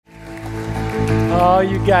Oh,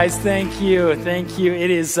 you guys, thank you. Thank you.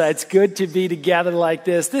 It's good to be together like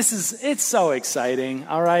this. It's so exciting,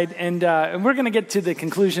 all right? And we're going to get to the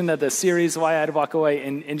conclusion of the series, Why I'd Walk Away,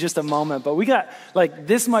 in just a moment. But we got like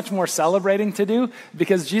this much more celebrating to do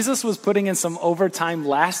because Jesus was putting in some overtime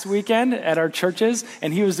last weekend at our churches,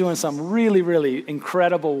 and he was doing some really, really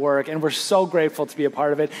incredible work, and we're so grateful to be a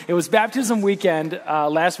part of it. It was baptism weekend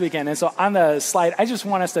last weekend, and so on the slide, I just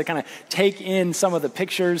want us to kind of take in some of the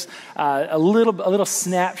pictures, a little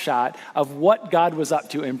snapshot of what God was up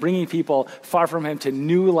to in bringing people far from him to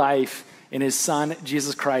new life in his son,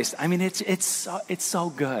 Jesus Christ. I mean, it's so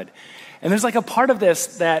good. And there's like a part of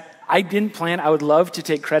this that I didn't plan. I would love to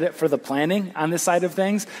take credit for the planning on this side of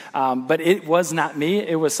things, but it was not me.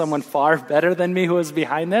 It was someone far better than me who was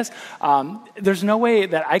behind this. There's no way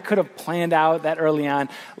that I could have planned out that early on,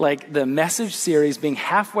 like the message series being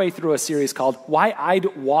halfway through a series called Why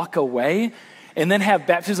I'd Walk Away, and then have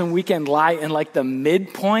baptism weekend lie in like the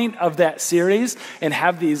midpoint of that series and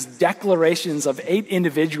have these declarations of 8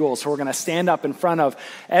 individuals who are going to stand up in front of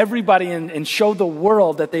everybody and show the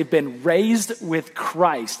world that they've been raised with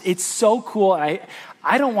Christ. It's so cool. I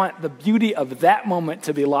don't want the beauty of that moment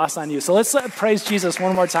to be lost on you. So let's praise Jesus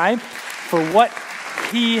one more time for what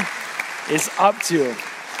he is up to.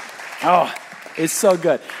 Oh, it's so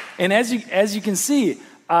good. And as you can see,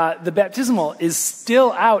 the baptismal is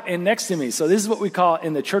still out and next to me. So this is what we call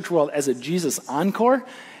in the church world as a Jesus encore.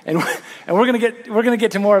 And we're gonna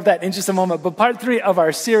get to more of that in just a moment. But part 3 of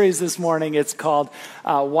our series this morning, it's called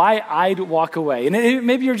Why I'd Walk Away. And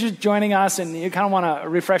maybe you're just joining us and you kind of want a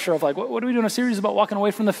refresher of like, what are we doing a series about walking away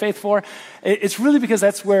from the faith for? It's really because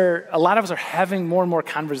that's where a lot of us are having more and more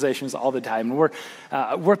conversations all the time.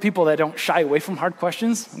 And we're people that don't shy away from hard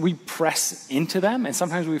questions. We press into them, and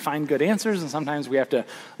sometimes we find good answers, and sometimes we have to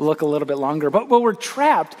look a little bit longer. But we're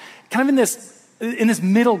trapped kind of in this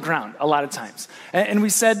middle ground a lot of times. And we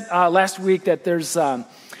said last week that there's a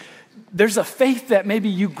faith that maybe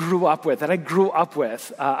you grew up with, that I grew up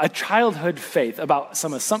with, a childhood faith about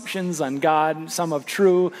some assumptions on God, some of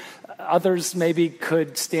true, others maybe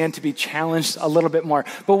could stand to be challenged a little bit more.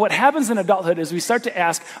 But what happens in adulthood is we start to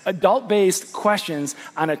ask adult-based questions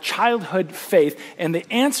on a childhood faith, and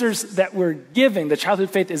the answers that we're giving, the childhood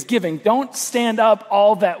faith is giving, don't stand up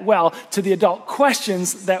all that well to the adult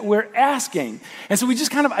questions that we're asking. And so we just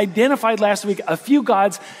kind of identified last week a few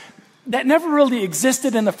gods that never really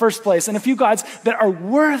existed in the first place, and a few gods that are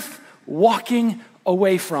worth walking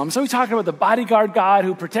away from. So we talked about the bodyguard God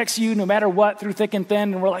who protects you no matter what through thick and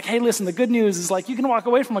thin. And we're like, hey, listen, the good news is like you can walk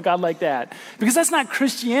away from a God like that. Because that's not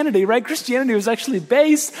Christianity, right? Christianity was actually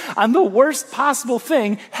based on the worst possible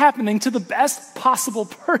thing happening to the best possible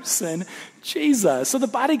person, Jesus. So the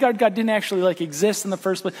bodyguard God didn't actually like exist in the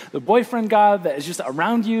first place. The boyfriend God that is just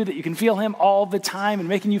around you, that you can feel him all the time and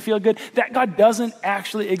making you feel good, that God doesn't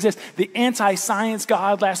actually exist. The anti-science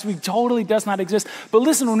God last week totally does not exist. But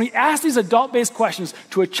listen, when we ask these adult-based questions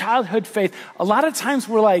to a childhood faith, a lot of times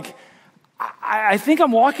we're like, I think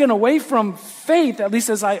I'm walking away from faith, at least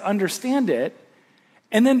as I understand it.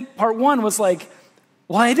 And then part 1 was like,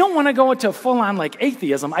 well, I don't want to go into full-on like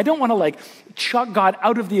atheism. I don't want to like chuck God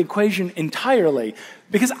out of the equation entirely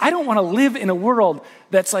because I don't want to live in a world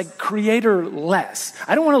that's like creator-less.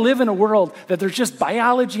 I don't want to live in a world that there's just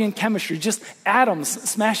biology and chemistry, just atoms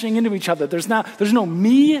smashing into each other. There's no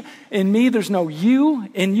me in me. There's no you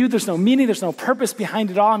in you. There's no meaning. There's no purpose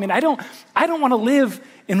behind it all. I mean, I don't want to live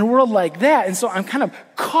in a world like that. And so I'm kind of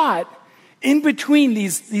caught in between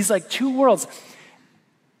these like two worlds.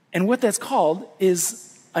 And what that's called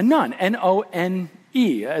is a none,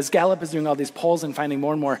 N-O-N-E. As Gallup is doing all these polls and finding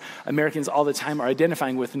more and more Americans all the time are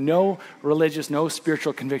identifying with no religious, no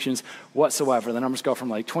spiritual convictions whatsoever. The numbers go from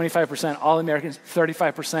like 25% all Americans,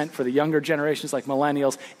 35% for the younger generations like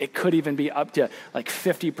millennials. It could even be up to like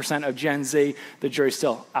 50% of Gen Z. The jury's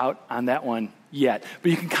still out on that one yet.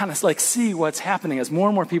 But you can kind of like see what's happening as more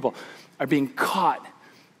and more people are being caught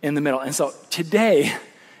in the middle. And so today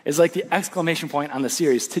is like the exclamation point on the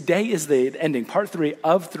series. Today is the ending, part 3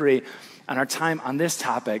 of 3 on our time on this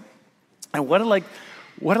topic. And what I'd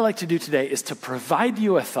like to do today is to provide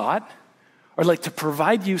you a thought, or like to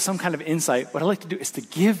provide you some kind of insight. What I'd like to do is to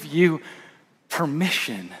give you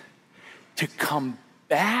permission to come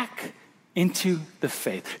back into the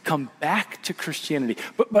faith, come back to Christianity.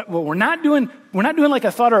 But what we're not doing like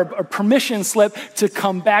a thought or a permission slip to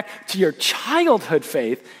come back to your childhood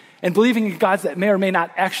faith and believing in gods that may or may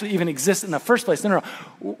not actually even exist in the first place. No.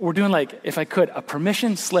 We're doing like, if I could, a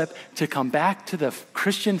permission slip to come back to the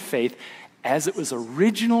Christian faith as it was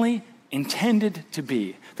originally intended to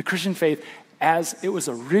be. The Christian faith as it was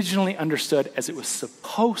originally understood, as it was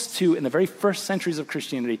supposed to, in the very first centuries of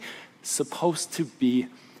Christianity, supposed to be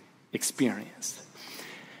experienced.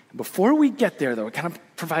 Before we get there, though, we kind of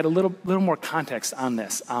provide a little more context on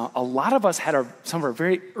this. A lot of us had some of our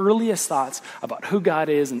very earliest thoughts about who God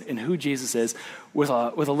is and who Jesus is with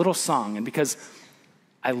a little song. And because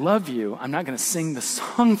I love you, I'm not going to sing the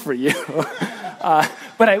song for you.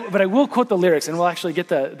 But I will quote the lyrics, and we'll actually get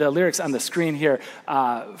the lyrics on the screen here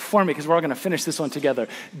for me, because we're all going to finish this one together.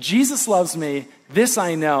 Jesus loves me, this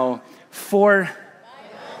I know, for...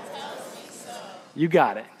 You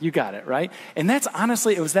got it, right? And that's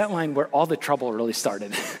honestly, it was that line where all the trouble really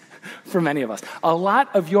started for many of us. A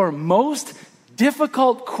lot of your most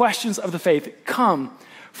difficult questions of the faith come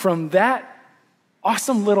from that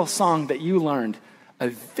awesome little song that you learned a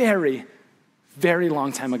very, very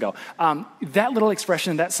long time ago. That little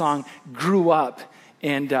expression, that song grew up,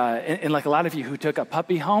 and like a lot of you who took a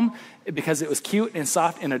puppy home because it was cute and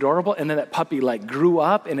soft and adorable, and then that puppy like grew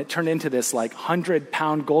up and it turned into this like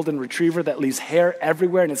 100-pound golden retriever that leaves hair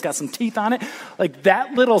everywhere and it's got some teeth on it. Like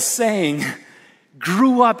that little saying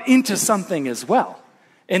grew up into something as well,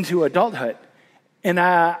 into adulthood. And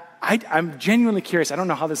I'm genuinely curious. I don't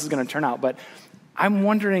know how this is going to turn out, but I'm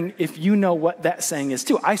wondering if you know what that saying is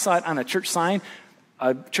too. I saw it on a church sign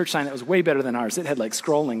that was way better than ours. It had like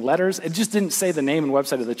scrolling letters. It just didn't say the name and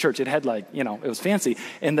website of the church. It had like, it was fancy.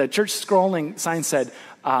 And the church scrolling sign said,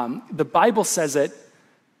 the Bible says it,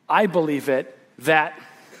 I believe it, that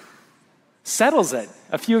settles it.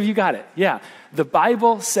 A few of you got it. Yeah. The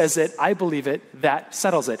Bible says it, I believe it, that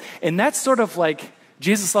settles it. And that's sort of like,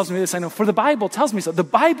 Jesus loves me, this I know, for the Bible tells me so. The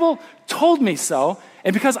Bible told me so.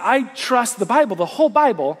 And because I trust the Bible, the whole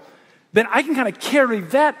Bible, then I can kind of carry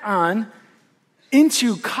that on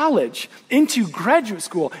into college, into graduate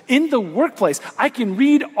school, in the workplace. I can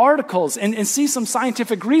read articles and see some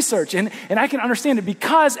scientific research, and I can understand it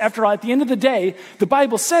because, after all, at the end of the day, the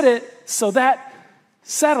Bible said it, so that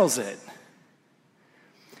settles it.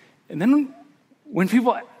 And then when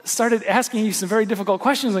people started asking you some very difficult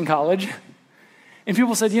questions in college, and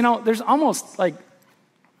people said, there's almost like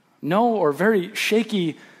no or very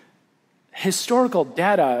shaky historical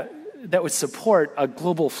data that would support a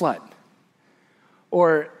global flood.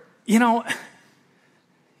 Or, you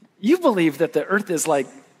believe that the earth is like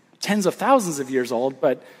tens of thousands of years old,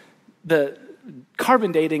 but the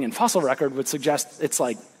carbon dating and fossil record would suggest it's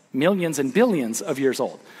like millions and billions of years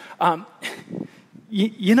old. And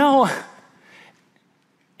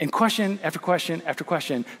question after question after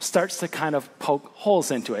question starts to kind of poke holes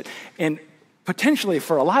into it. And potentially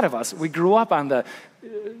for a lot of us, we grew up on the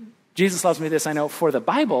Jesus loves me, this I know, for the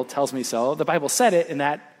Bible tells me so. The Bible said it, and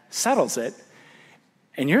that settles it.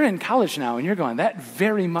 And you're in college now, and you're going, that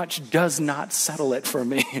very much does not settle it for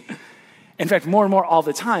me. In fact, more and more all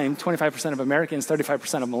the time, 25% of Americans,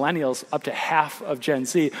 35% of millennials, up to half of Gen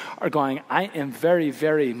Z are going, I am very,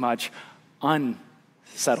 very much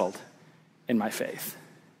unsettled in my faith.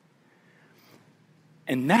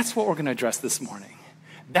 And that's what we're going to address this morning.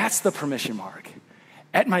 That's the permission mark.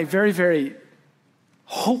 At my very, very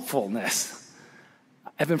hopefulness,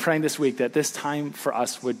 I've been praying this week that this time for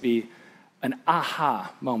us would be an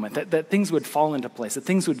aha moment, that things would fall into place, that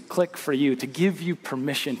things would click for you to give you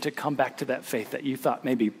permission to come back to that faith that you thought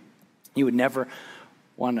maybe you would never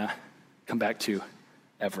want to come back to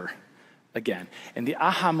ever again. And the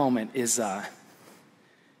aha moment is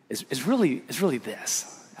really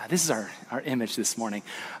this. This is our image this morning.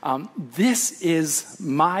 This is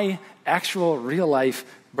my actual real life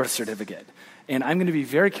birth certificate. And I'm going to be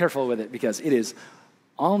very careful with it because it is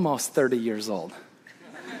almost 30 years old.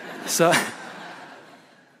 So,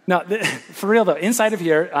 no, for real though, inside of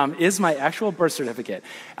here is my actual birth certificate.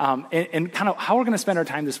 And kind of how we're going to spend our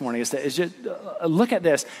time this morning is just look at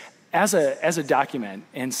this as a document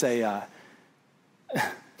and say,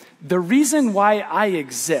 the reason why I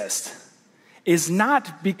exist is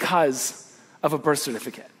not because of a birth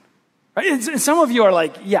certificate. Right? And some of you are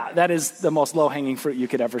like, yeah, that is the most low-hanging fruit you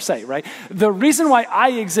could ever say, right? The reason why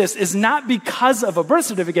I exist is not because of a birth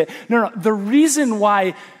certificate. No. The reason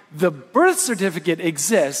why the birth certificate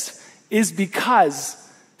exists is because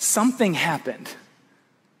something happened.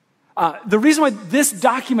 The reason why this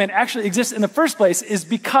document actually exists in the first place is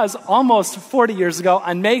because almost 40 years ago,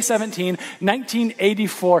 on May 17,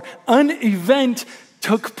 1984, an event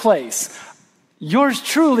took place. Yours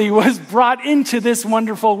truly was brought into this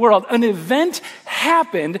wonderful world. An event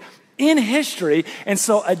happened in history, and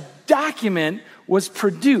so a document was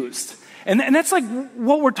produced. And that's like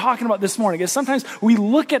what we're talking about this morning, is sometimes we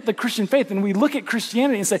look at the Christian faith and we look at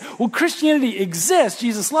Christianity and say, well, Christianity exists,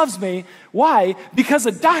 Jesus loves me. Why? Because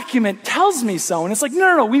a document tells me so. And it's like,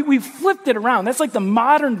 no, we flipped it around. That's like the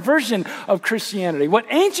modern version of Christianity. What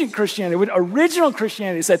ancient Christianity, what original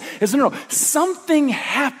Christianity said is, no, something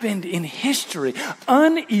happened in history.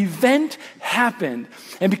 An event happened.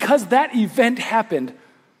 And because that event happened,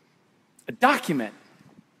 a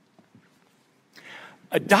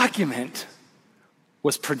document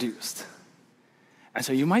was produced. And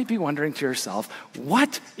so you might be wondering to yourself,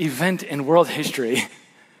 what event in world history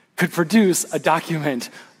could produce a document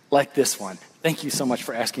like this one? Thank you so much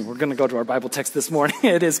for asking. We're going to go to our Bible text this morning.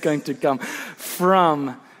 It is going to come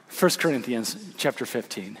from 1 Corinthians chapter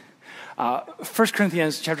 15. 1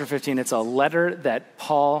 Corinthians chapter 15, it's a letter that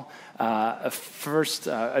Paul,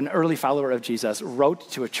 an early follower of Jesus,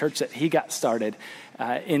 wrote to a church that he got started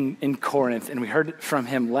in Corinth. And we heard from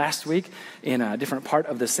him last week in a different part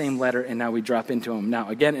of the same letter, and now we drop into him now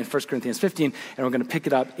again in 1 Corinthians 15, and we're going to pick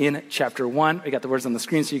it up in chapter 1. We got the words on the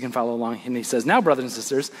screen so you can follow along. And he says, now, brothers and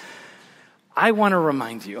sisters, I want to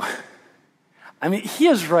remind you. I mean, he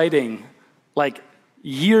is writing like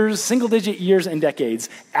years, single-digit years and decades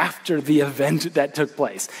after the event that took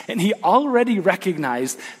place. And he already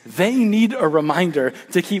recognized they need a reminder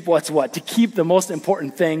to keep what's what, to keep the most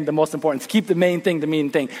important thing, to keep the main thing, the main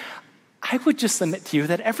thing. I would just submit to you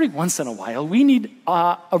that every once in a while, we need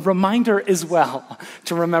a reminder as well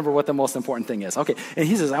to remember what the most important thing is. Okay, and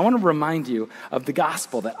he says, I want to remind you of the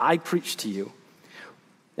gospel that I preached to you,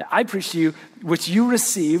 which you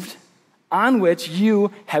received, on which you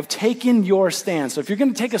have taken your stand. So if you're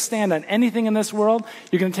going to take a stand on anything in this world,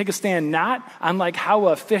 you're going to take a stand not on like how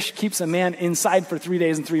a fish keeps a man inside for 3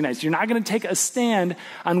 days and 3 nights. You're not going to take a stand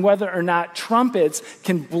on whether or not trumpets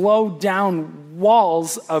can blow down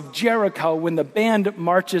walls of Jericho when the band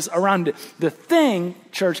marches around it. The thing,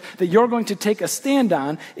 church, that you're going to take a stand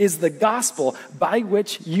on is the gospel by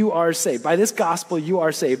which you are saved. By this gospel, you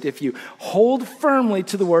are saved. If you hold firmly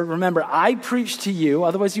to the word, remember, I preached to you,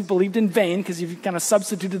 otherwise you believed in vain because you've kind of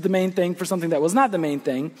substituted the main thing for something that was not the main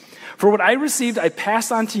thing. For what I received, I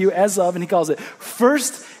passed on to you as of, and he calls it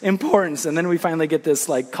first importance. And then we finally get this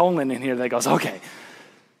like colon in here that goes, okay,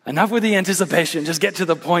 enough with the anticipation. Just get to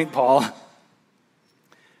the point, Paul.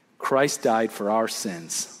 Christ died for our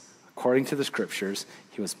sins. According to the scriptures,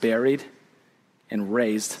 he was buried and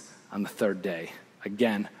raised on the third day.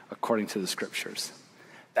 Again, according to the scriptures.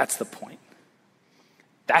 That's the point.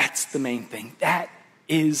 That's the main thing. That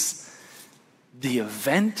is the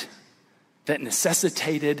event that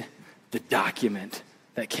necessitated the document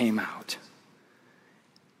that came out.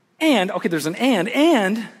 And, okay, there's an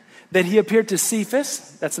and that he appeared to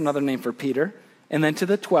Cephas, that's another name for Peter, and then to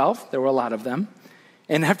the 12, there were a lot of them.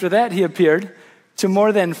 And after that, he appeared to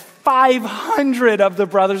more than 500 of the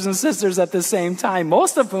brothers and sisters at the same time,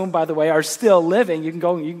 most of whom, by the way, are still living. You can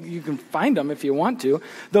go, you can find them if you want to.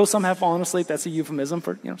 Though some have fallen asleep, that's a euphemism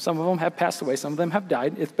for, some of them have passed away, some of them have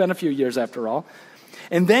died. It's been a few years after all.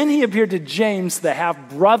 And then he appeared to James, the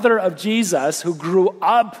half-brother of Jesus, who grew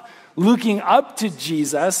up looking up to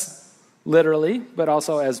Jesus, literally, but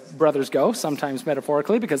also as brothers go, sometimes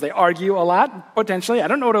metaphorically, because they argue a lot, potentially. I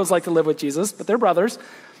don't know what it was like to live with Jesus, but they're brothers.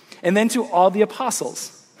 And then to all the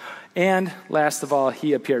apostles. And last of all,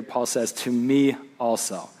 he appeared, Paul says, to me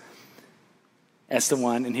also. As the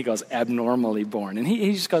one, and he goes, abnormally born. And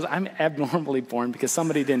he just goes, I'm abnormally born because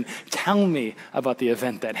somebody didn't tell me about the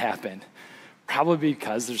event that happened. Probably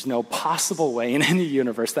because there's no possible way in any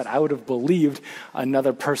universe that I would have believed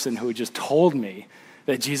another person who just told me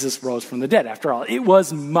that Jesus rose from the dead. After all, it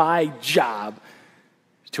was my job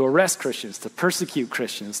to arrest Christians, to persecute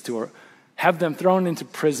Christians, to have them thrown into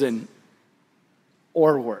prison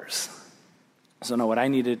or worse. So no, what I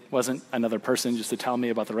needed wasn't another person just to tell me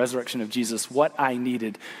about the resurrection of Jesus. What I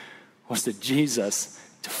needed was to Jesus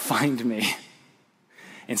to find me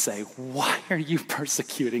and say, why are you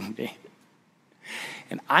persecuting me?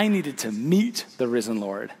 And I needed to meet the risen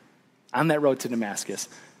Lord on that road to Damascus,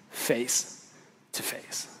 face to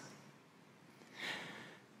face.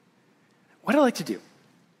 What I'd like to do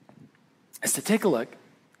is to take a look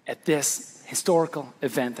at this historical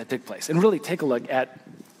event that took place and really take a look at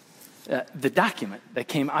the document that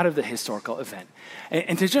came out of the historical event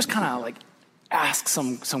and to just kind of like ask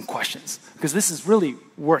some questions, because this is really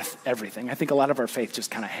worth everything. I think a lot of our faith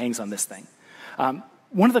just kind of hangs on this thing.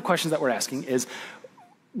 One of the questions that we're asking is,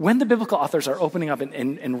 when the biblical authors are opening up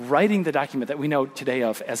and writing the document that we know today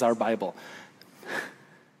of as our Bible,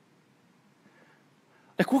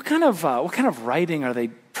 like what kind of writing are they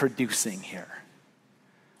producing here?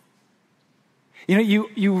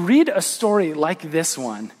 You read a story like this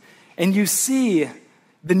one, And you see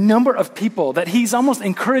the number of people that he's almost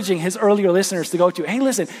encouraging his earlier listeners to go to. Hey,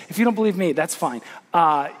 listen, if you don't believe me, that's fine.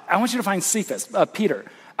 I want you to find Cephas, Peter.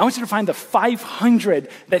 I want you to find the 500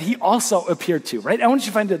 that he also appeared to, right? I want you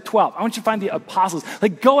to find the 12. I want you to find the apostles.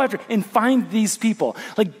 Like, go after and find these people.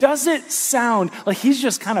 Like, does it sound like he's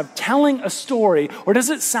just kind of telling a story, or does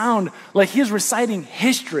it sound like he's reciting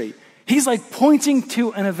history? He's like pointing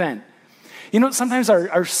to an event. You know, sometimes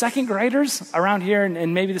our second graders around here,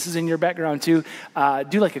 and maybe this is in your background too,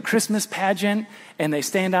 do like a Christmas pageant, and they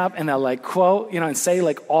stand up and they'll like quote, and say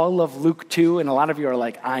like all of Luke 2, and a lot of you are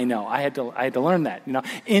like, I know, I had to learn that,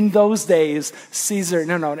 In those days, Caesar,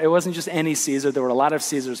 no, it wasn't just any Caesar, there were a lot of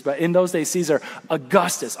Caesars, but in those days, Caesar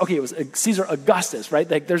Augustus, okay, it was Caesar Augustus,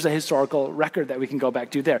 right? Like there's a historical record that we can go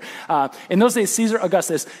back to there. In those days, Caesar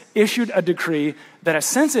Augustus issued a decree that a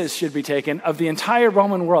census should be taken of the entire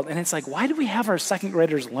Roman world. And it's like, why do we have our second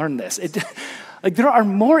graders learn this? Like there are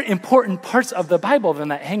more important parts of the Bible than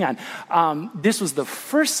that. Hang on. This was the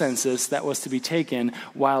first census that was to be taken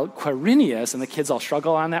while Quirinius, and the kids all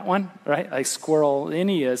struggle on that one, right? Like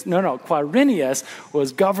Quirinius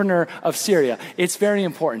was governor of Syria. It's very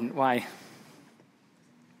important. Why?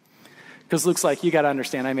 Because Luke's like, you got to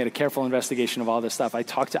understand, I made a careful investigation of all this stuff. I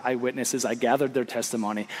talked to eyewitnesses. I gathered their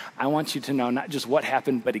testimony. I want you to know not just what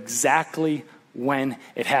happened, but exactly when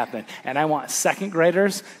it happened. And I want second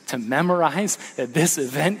graders to memorize that this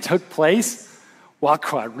event took place while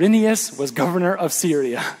Quirinius was governor of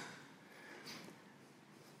Syria.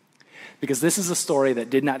 Because this is a story that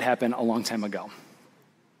did not happen a long time ago.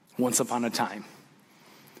 Once upon a time.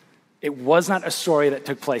 It was not a story that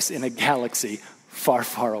took place in a galaxy far,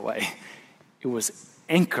 far away. It was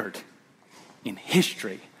anchored in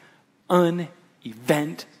history. An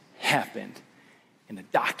event happened, and a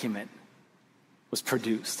document was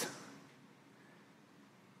produced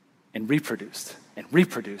and reproduced and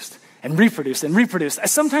reproduced and reproduced and reproduced.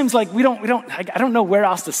 Sometimes, like, I don't know where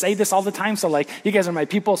else to say this all the time, so, like, you guys are my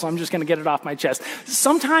people, so I'm just going to get it off my chest.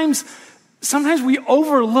 Sometimes we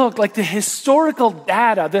overlook, like, the historical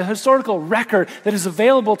data, the historical record that is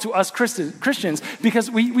available to us Christians, because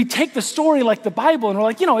we take the story like the Bible, and we're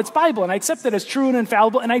like, it's Bible, and I accept that as true and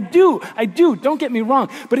infallible, and I do, don't get me wrong,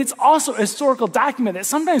 but it's also a historical document that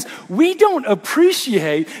sometimes we don't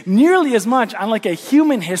appreciate nearly as much on like a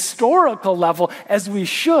human historical level as we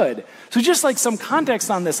should. So just like some context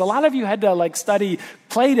on this, a lot of you had to like study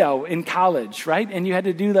Plato in college, right? And you had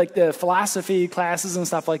to do like the philosophy classes and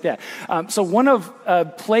stuff like that. So one of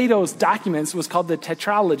Plato's documents was called the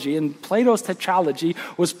Tetralogy, and Plato's Tetralogy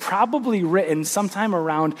was probably written sometime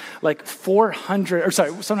around like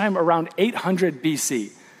sometime around 800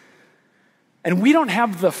 BC. And we don't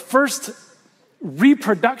have the first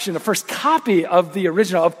reproduction, the first copy of the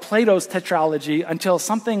original of Plato's Tetralogy until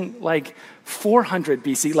something like 400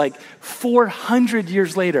 BC, like 400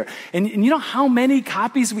 years later. And you know how many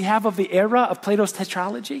copies we have of the era of Plato's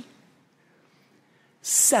Tetralogy?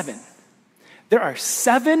 7. There are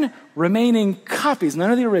 7 remaining copies, none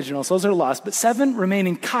of the originals, those are lost, but 7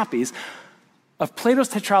 remaining copies of Plato's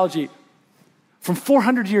Tetralogy from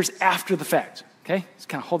 400 years after the fact. Okay, just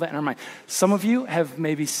kind of hold that in our mind. Some of you have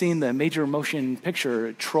maybe seen the major motion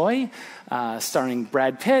picture Troy, starring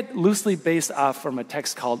Brad Pitt, loosely based off from a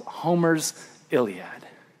text called Homer's Iliad.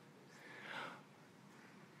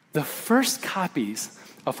 The first copies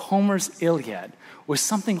of Homer's Iliad was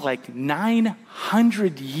something like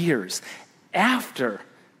 900 years after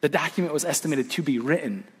the document was estimated to be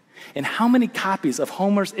written. And how many copies of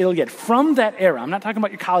Homer's Iliad from that era, I'm not talking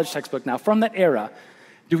about your college textbook now, from that era,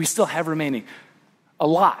 do we still have remaining? A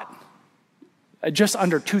lot. Just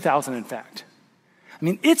under 2,000, in fact. I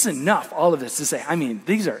mean, it's enough, all of this, to say,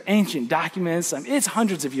 these are ancient documents. It's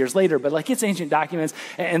hundreds of years later, but like it's ancient documents.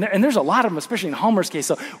 And there's a lot of them, especially in Homer's case.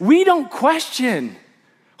 So we don't question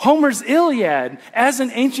Homer's Iliad as an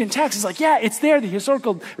ancient text. It's like, yeah, it's there. The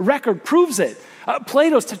historical record proves it.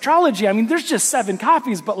 Plato's Tetralogy, there's just 7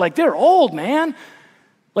 copies, but like they're old, man.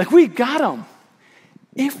 Like we got them.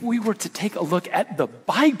 If we were to take a look at the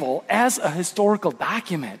Bible as a historical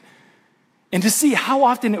document and to see how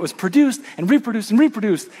often it was produced and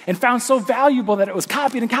reproduced and found so valuable that it was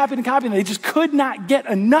copied and copied and copied and they just could not get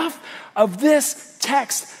enough of this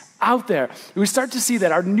text out there, we start to see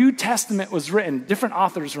that our New Testament was written, different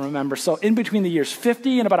authors remember, so in between the years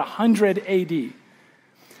 50 and about 100 AD.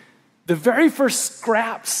 The very first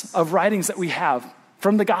scraps of writings that we have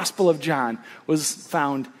from the Gospel of John was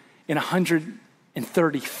found in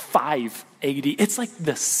 135 AD. It's like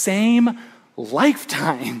the same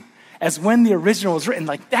lifetime as when the original was written.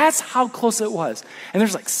 Like that's how close it was. And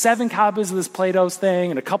there's like 7 copies of this Plato's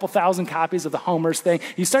thing and a couple thousand copies of the Homer's thing.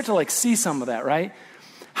 You start to like see some of that, right?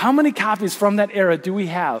 How many copies from that era do we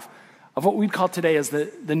have of what we'd call today as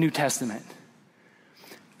the New Testament?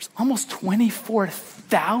 There's almost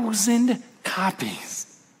 24,000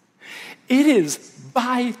 copies. It is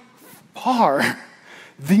by far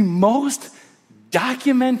the most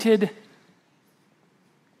documented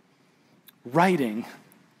writing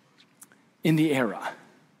in the era.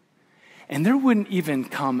 And there wouldn't even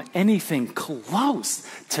come anything close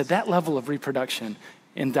to that level of reproduction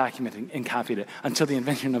in documenting and copied it until the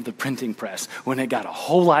invention of the printing press, when it got a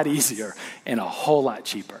whole lot easier and a whole lot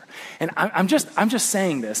cheaper. And I'm just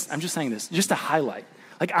saying this just to highlight,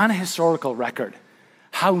 like on a historical record,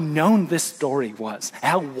 how known this story was,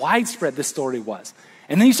 how widespread this story was.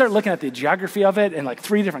 And then you start looking at the geography of it, and like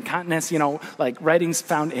 3 different continents, like writings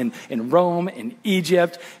found in Rome, in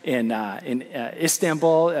Egypt, in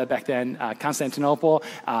Istanbul, back then, Constantinople,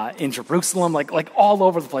 in Jerusalem, like all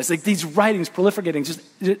over the place. Like these writings proliferating just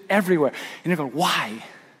everywhere. And you're going, why?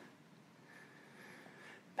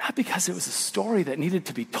 Not because it was a story that needed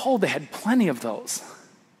to be told. They had plenty of those.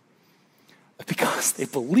 But because they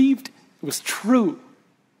believed it was true.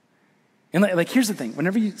 And like here's the thing.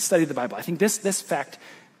 Whenever you study the Bible, I think this fact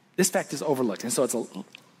is overlooked. And so it's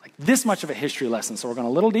like this much of a history lesson. So we're going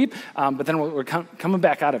a little deep, but then we're coming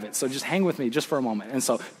back out of it. So just hang with me just for a moment. And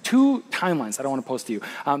so 2 timelines that I want to post to you.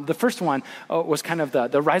 The first one was kind of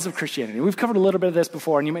the rise of Christianity. We've covered a little bit of this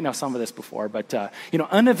before, and you may know some of this before, but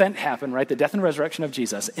an event happened, right? The death and resurrection of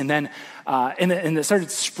Jesus, and then it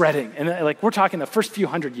started spreading. And like we're talking the first few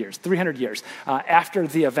 300 years after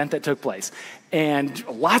the event that took place. And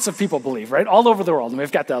lots of people believe, right, all over the world. And we've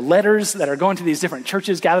got the letters that are going to these different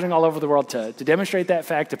churches gathering all over the world to demonstrate that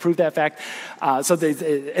fact, to prove that fact. So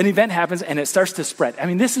an event happens and it starts to spread. I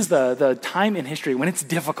mean, this is the time in history when it's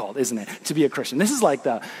difficult, isn't it, to be a Christian. This is like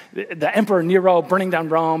the Emperor Nero burning down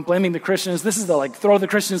Rome, blaming the Christians. This is the throw the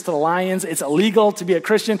Christians to the lions. It's illegal to be a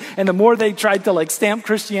Christian. And the more they tried to stamp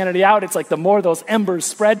Christianity out, it's like the more those embers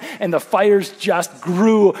spread and the fires just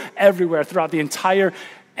grew everywhere throughout the entire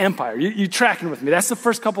empire. You tracking with me? That's the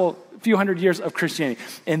first few hundred years of Christianity.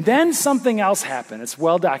 And then something else happened. It's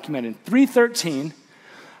well documented. In 313,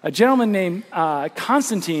 a gentleman named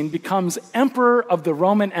Constantine becomes emperor of the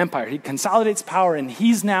Roman Empire. He consolidates power and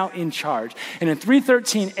he's now in charge. And in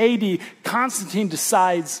 313 AD, Constantine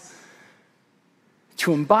decides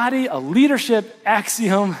to embody a leadership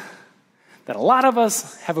axiom that a lot of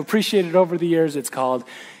us have appreciated over the years. It's called,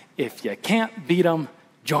 if you can't beat them,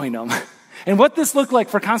 join them. And what this looked like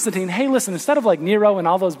for Constantine, hey, listen, instead of like Nero and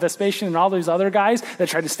all those Vespasian and all those other guys that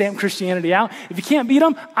tried to stamp Christianity out, if you can't beat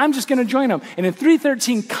them, I'm just going to join them. And in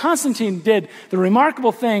 313, Constantine did the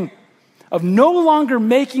remarkable thing of no longer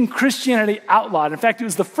making Christianity outlawed. In fact, it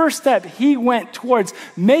was the first step. He went towards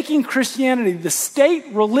making Christianity the state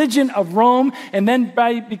religion of Rome, and then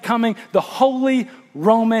by becoming the Holy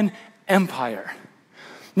Roman Empire.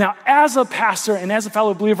 Now, as a pastor and as a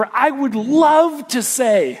fellow believer, I would love to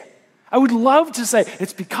say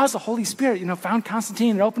it's because the Holy Spirit, found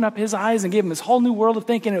Constantine and opened up his eyes and gave him this whole new world of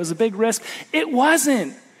thinking. It was a big risk. It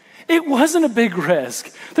wasn't. It wasn't a big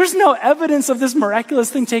risk. There's no evidence of this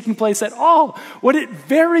miraculous thing taking place at all. What it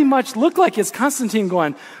very much looked like is Constantine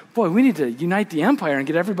going, boy, we need to unite the empire and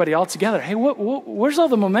get everybody all together. Hey, where's all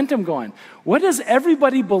the momentum going? What does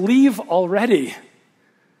everybody believe already?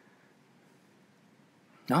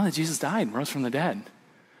 Now that Jesus died and rose from the dead.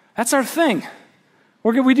 That's our thing.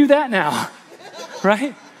 We do that now,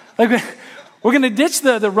 right? Like we're going to ditch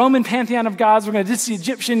the Roman pantheon of gods. We're going to ditch the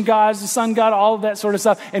Egyptian gods, the sun god, all of that sort of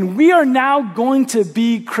stuff. And we are now going to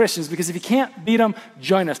be Christians because if you can't beat them,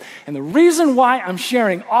 join us. And the reason why I'm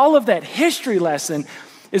sharing all of that history lesson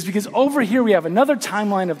is because over here we have another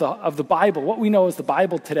timeline of the Bible, what we know as the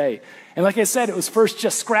Bible today. And like I said, it was first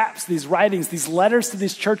just scraps, these writings, these letters to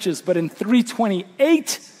these churches. But in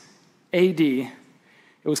 328 AD,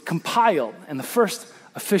 it was compiled, and the first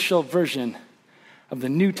official version of the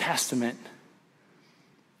New Testament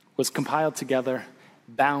was compiled together,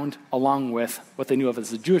 bound along with what they knew of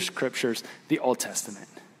as the Jewish scriptures, the Old Testament.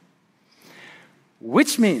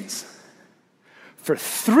 Which means for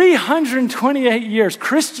 328 years,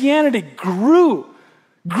 Christianity grew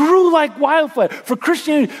like wildfire. For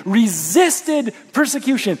Christianity resisted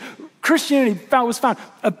persecution. Christianity was found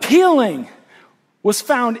appealing, was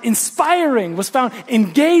found inspiring, was found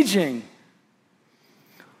engaging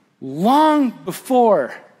long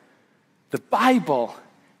before the Bible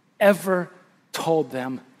ever told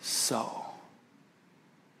them so.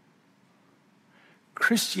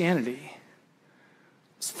 Christianity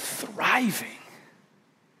was thriving,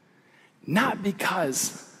 not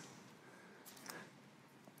because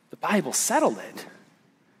the Bible settled it.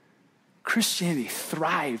 Christianity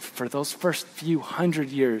thrived for those first few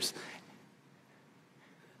 100 years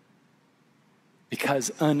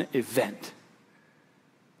because an event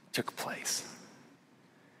took place.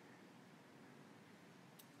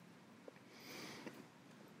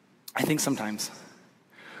 I think sometimes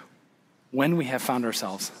when we have found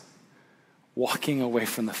ourselves walking away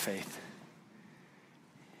from the faith,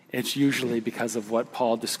 it's usually because of what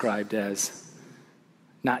Paul described as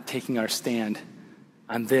not taking our stand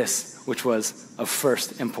on this, which was of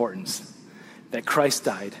first importance, that Christ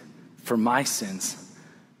died for my sins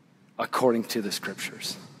according to the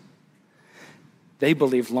scriptures. They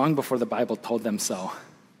believed long before the Bible told them so,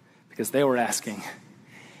 because they were asking,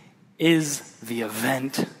 is the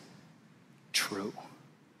event true?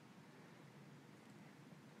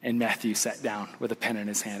 And Matthew sat down with a pen in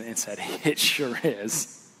his hand and said, it sure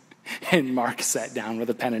is. And Mark sat down with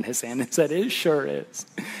a pen in his hand and said, it sure is.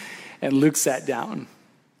 And Luke sat down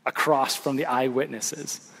across from the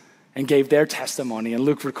eyewitnesses and gave their testimony. And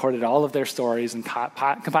Luke recorded all of their stories and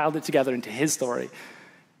compiled it together into his story.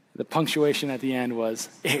 The punctuation at the end was,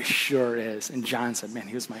 it sure is. And John said, man,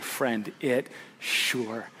 he was my friend. It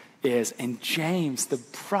sure is. And James, the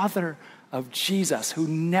brother of Jesus, who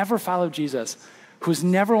never followed Jesus, who was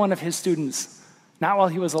never one of his students, not while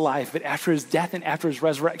he was alive, but after his death and after his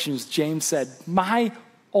resurrection, James said, my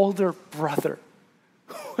older brother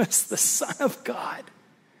was the Son of God.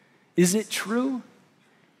 Is it true?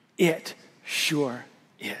 It sure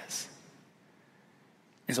is.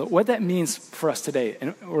 And so what that means for us today,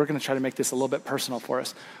 and we're going to try to make this a little bit personal for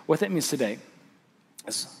us, what that means today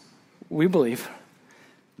is we believe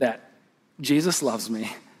that Jesus loves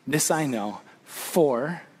me, this I know,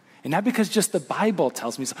 and not because just the Bible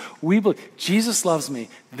tells me so. We believe Jesus loves me.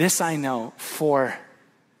 This I know, for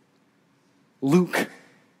Luke,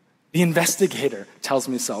 the investigator, tells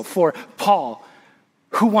me so. For Paul,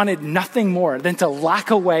 who wanted nothing more than to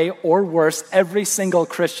lock away, or worse, every single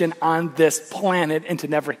Christian on this planet and to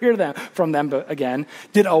never hear from them again,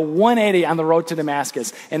 did a 180 on the road to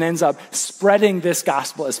Damascus and ends up spreading this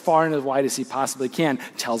gospel as far and as wide as he possibly can,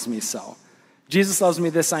 tells me so. Jesus loves me,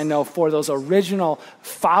 this I know, for those original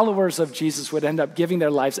followers of Jesus would end up giving their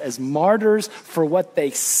lives as martyrs for what they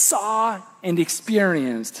saw and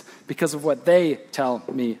experienced because of what they tell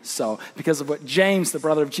me so, because of what James, the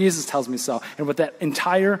brother of Jesus, tells me so, and what that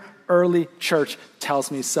entire early church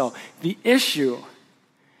tells me so. The issue,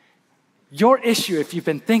 your issue, if you've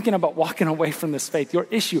been thinking about walking away from this faith, your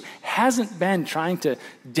issue hasn't been trying to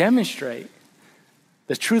demonstrate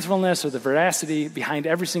the truthfulness or the veracity behind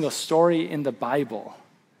every single story in the Bible.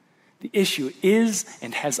 The issue is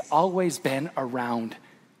and has always been around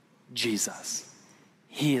Jesus.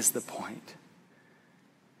 He is the point.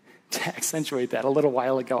 To accentuate that, a little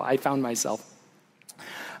while ago, I found myself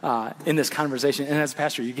in this conversation, and as a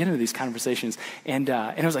pastor, you get into these conversations, and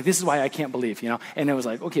I was like, this is why I can't believe, and it was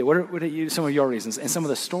like, okay, what are some of your reasons? And some of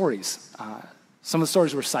the stories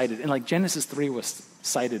were cited, and like Genesis 3 was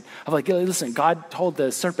cited, of like, listen, God told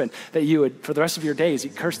the serpent that you would, for the rest of your days, you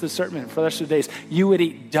cursed the serpent, for the rest of the days, you would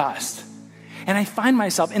eat dust. And I find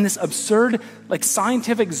myself in this absurd, like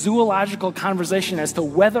scientific, zoological conversation as to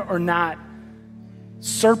whether or not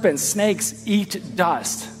serpents, snakes eat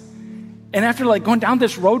dust. And after like going down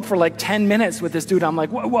this road for like 10 minutes with this dude, I'm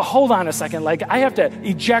like, well, hold on a second. Like I have to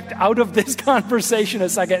eject out of this conversation a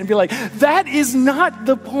second and be like, that is not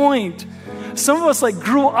the point. Some of us like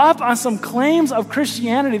grew up on some claims of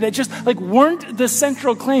Christianity that just like weren't the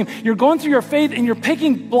central claim. You're going through your faith and you're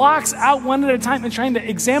picking blocks out one at a time and trying to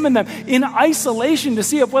examine them in isolation to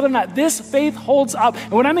see if whether or not this faith holds up.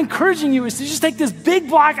 And what I'm encouraging you is to just take this big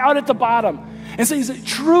block out at the bottom and say, is it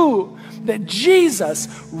true that Jesus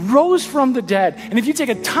rose from the dead? And if you take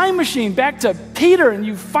a time machine back to Peter and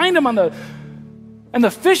you find him on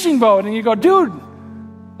the fishing boat and you go, dude,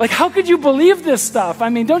 like, how could you believe this stuff? I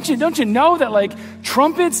mean, don't you know that, like,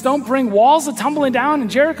 trumpets don't bring walls a tumbling down in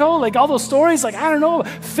Jericho? Like, all those stories, like, I don't know,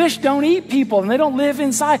 fish don't eat people and they don't live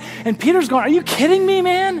inside. And Peter's going, are you kidding me,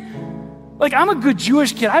 man? Like, I'm a good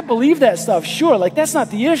Jewish kid. I believe that stuff, sure. Like, that's not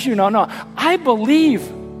the issue. No. I believe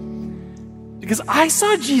because I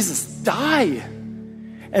saw Jesus die.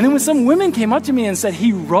 And then when some women came up to me and said,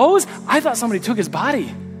 he rose, I thought somebody took his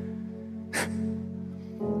body.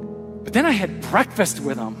 But then I had breakfast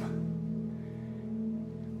with him.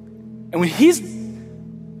 And when he's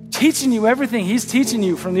teaching you everything he's teaching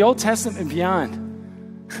you from the Old Testament and beyond,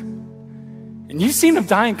 and you've seen him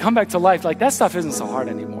die and come back to life, like that stuff isn't so hard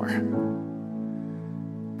anymore.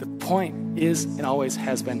 The point is and always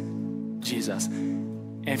has been Jesus.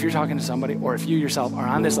 And if you're talking to somebody, or if you yourself are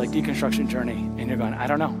on this like deconstruction journey and you're going, I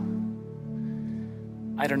don't know.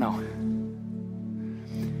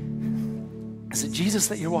 Is it Jesus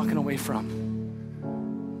that you're walking away from?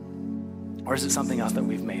 Or is it something else that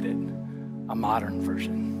we've made it a modern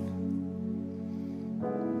version?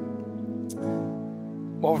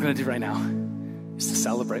 What we're going to do right now is to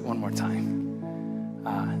celebrate one more time.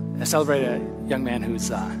 I celebrate a young man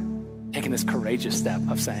who's taking this courageous step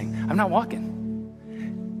of saying, I'm not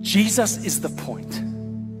walking. Jesus is the point.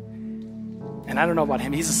 And I don't know about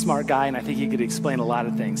him. He's a smart guy, and I think he could explain a lot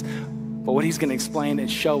of things. But what he's going to explain and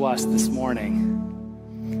show us this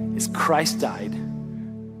morning is Christ died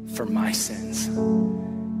for my sins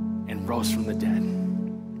and rose from the dead.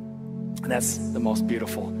 And that's the most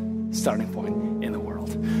beautiful starting point in the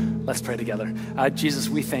world. Let's pray together. Jesus,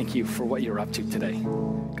 we thank you for what you're up to today.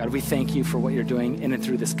 God, we thank you for what you're doing in and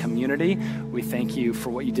through this community. We thank you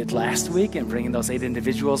for what you did last week and bringing those 8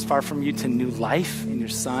 individuals far from you to new life in your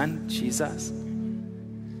Son, Jesus.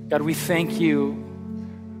 God, we thank you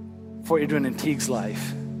for what you're doing in Teague's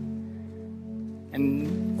life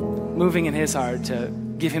and moving in his heart to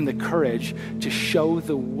give him the courage to show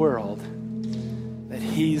the world that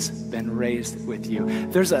he's been raised with you.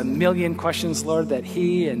 There's a million questions, Lord, that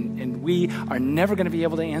he and we are never going to be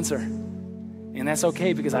able to answer. And that's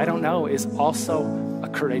okay, because I don't know is also a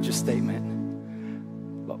courageous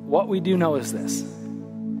statement. But what we do know is this,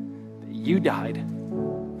 that you died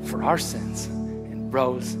for our sins and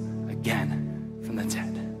rose again from the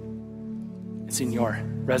dead. It's in your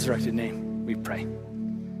resurrected name we pray.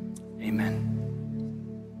 Amen.